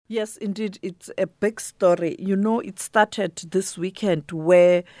Yes, indeed, it's a big story. You know, it started this weekend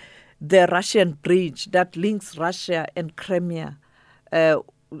where the Russian bridge that links Russia and Crimea uh,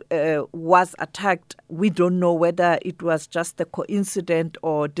 was attacked. We don't know whether it was just a coincidence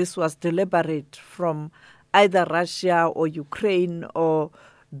or this was deliberate from either Russia or Ukraine or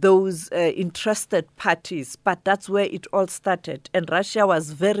those interested parties, but that's where it all started. And Russia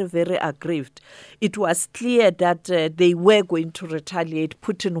was very, very aggrieved. It was clear that they were going to retaliate.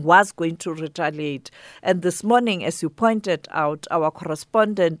 Putin was going to retaliate. And this morning, as you pointed out, our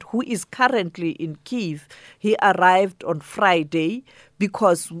correspondent, who is currently in Kyiv, he arrived on Friday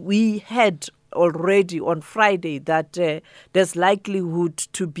because we had already on Friday that there's likelihood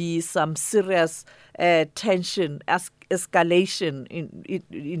to be some serious tension, escalation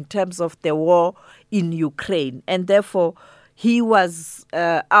in terms of the war in Ukraine. And therefore, he was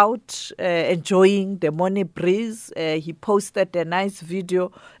out enjoying the morning breeze. He posted a nice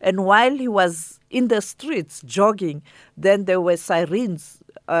video. And while he was in the streets jogging, then there were sirens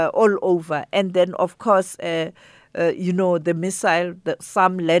all over. And then, of course, the missile,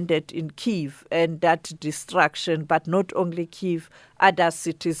 some landed in Kyiv, and that destruction, but not only Kyiv, other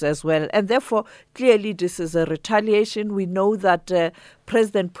cities as well. And therefore, clearly this is a retaliation. We know that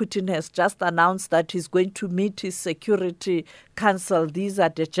President Putin has just announced that he's going to meet his Security Council. These are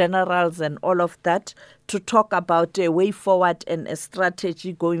the generals and all of that, to talk about a way forward and a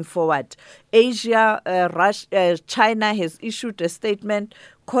strategy going forward. Asia, China has issued a statement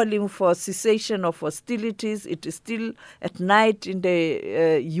calling for cessation of hostilities. It is still at night in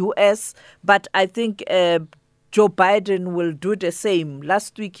the U.S., but I think Joe Biden will do the same.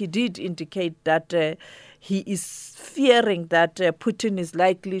 Last week he did indicate that he is fearing that Putin is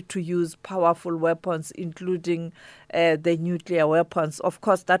likely to use powerful weapons, including the nuclear weapons. Of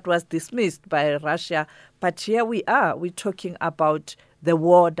course, that was dismissed by Russia. But here we are. We're talking about the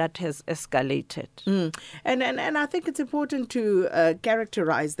war that has escalated. And I think it's important to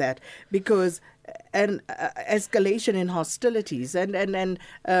characterize that, because an escalation in hostilities and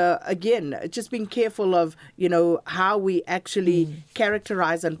again, just being careful of, how we actually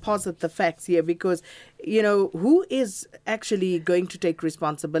characterize and posit the facts here, because, who is actually going to take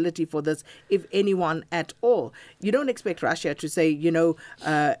responsibility for this, if anyone at all? You don't expect Russia to say,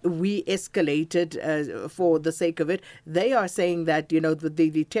 we escalated for the sake of it. They are saying that,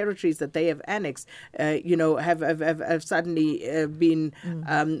 the territories that they have annexed, have suddenly been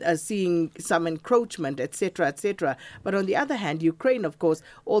seeing some encroachment, etc., etc. But on the other hand, Ukraine, of course,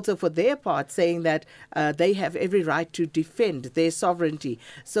 also for their part, saying that they have every right to defend their sovereignty.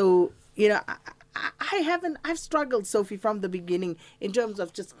 So, I've struggled, Sophie, from the beginning in terms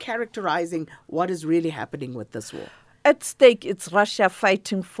of just characterizing what is really happening with this war. At stake, it's Russia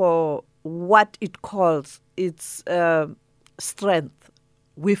fighting for what it calls its strength,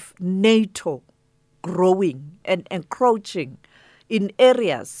 with NATO growing and encroaching in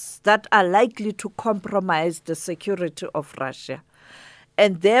areas that are likely to compromise the security of Russia.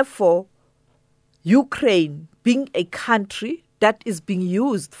 And therefore, Ukraine being a country that is being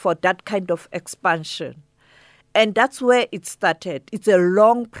used for that kind of expansion. And that's where it started. It's a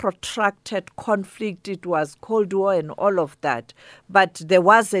long, protracted conflict. It was Cold War and all of that. But there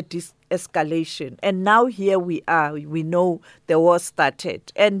was a escalation. And now here we are. We know the war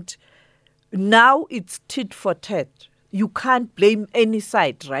started. And now it's tit for tat. You can't blame any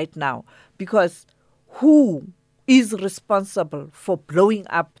side right now, because who is responsible for blowing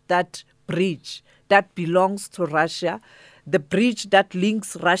up that bridge that belongs to Russia, the bridge that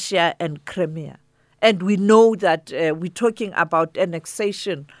links Russia and Crimea? And we know that we're talking about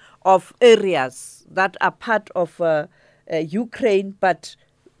annexation of areas that are part of Ukraine, but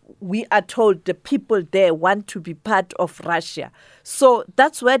we are told the people there want to be part of Russia. So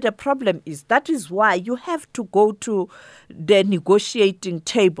that's where the problem is. That is why you have to go to the negotiating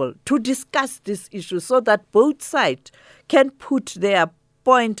table to discuss this issue, so that both sides can put their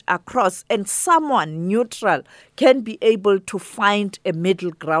point across and someone neutral can be able to find a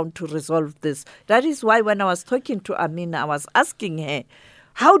middle ground to resolve this. That is why when I was talking to Amina, I was asking her,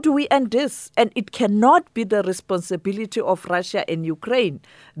 how do we end this? And it cannot be the responsibility of Russia and Ukraine.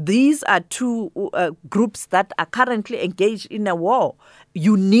 These are two groups that are currently engaged in a war.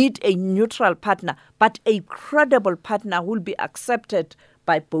 You need a neutral partner, but a credible partner who will be accepted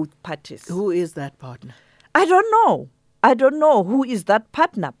by both parties. Who is that partner? I don't know who is that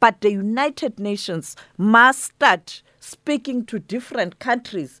partner, but the United Nations must start speaking to different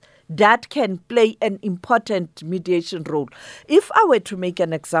countries that can play an important mediation role. If I were to make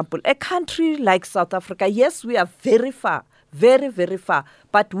an example, a country like South Africa, yes, we are very far very, very far.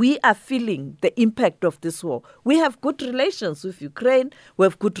 But we are feeling the impact of this war. We have good relations with Ukraine. We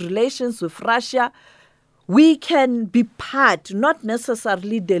have good relations with Russia. We can be part, not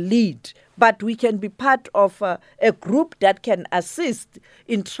necessarily the lead, but we can be part of a group that can assist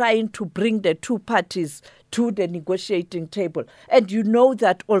in trying to bring the two parties to the negotiating table. And you know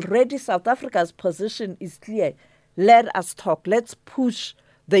that already South Africa's position is clear. Let us talk. Let's push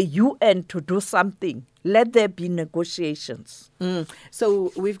the UN to do something. Let there be negotiations.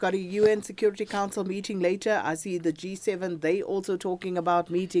 So we've got a UN Security Council meeting later. I see the G7, they also talking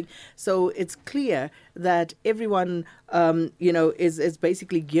about meeting. So it's clear that everyone, is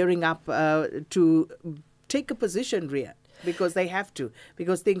basically gearing up to take a position, Ria, because they have to,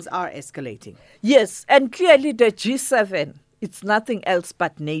 because things are escalating. Yes, and clearly the G7, it's nothing else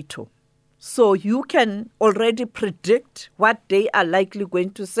but NATO. So you can already predict what they are likely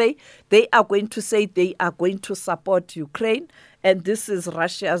going to say. They are going to say they are going to support Ukraine, and this is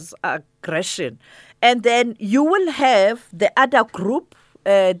Russia's aggression. And then you will have the other group,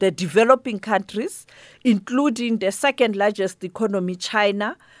 the developing countries, including the second largest economy,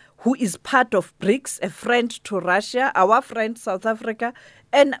 China, who is part of BRICS, a friend to Russia, our friend South Africa,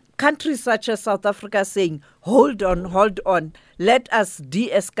 and countries such as South Africa saying, hold on, let us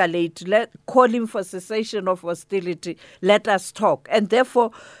de-escalate, calling for cessation of hostility, let us talk. And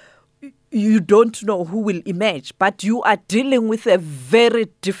therefore, you don't know who will emerge, but you are dealing with a very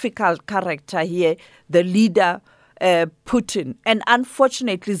difficult character here, the leader, Putin. And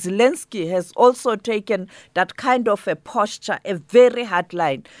unfortunately, Zelensky has also taken that kind of a posture, a very hard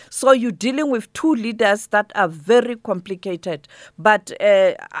line. So you're dealing with two leaders that are very complicated. But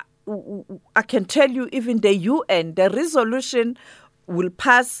I can tell you, even the UN, the resolution will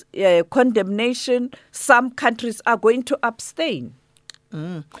pass condemnation. Some countries are going to abstain.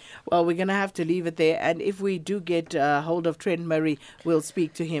 Well, we're going to have to leave it there. And if we do get hold of Trent Murray, we'll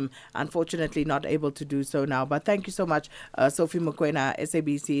speak to him. Unfortunately, not able to do so now. But thank you so much, Sophie Mokoena,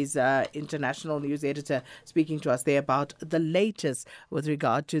 SABC's international news editor, speaking to us there about the latest with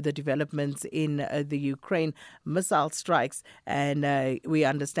regard to the developments in the Ukraine missile strikes. And we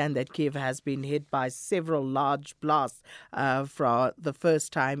understand that Kiev has been hit by several large blasts for the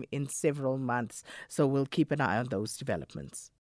first time in several months. So we'll keep an eye on those developments.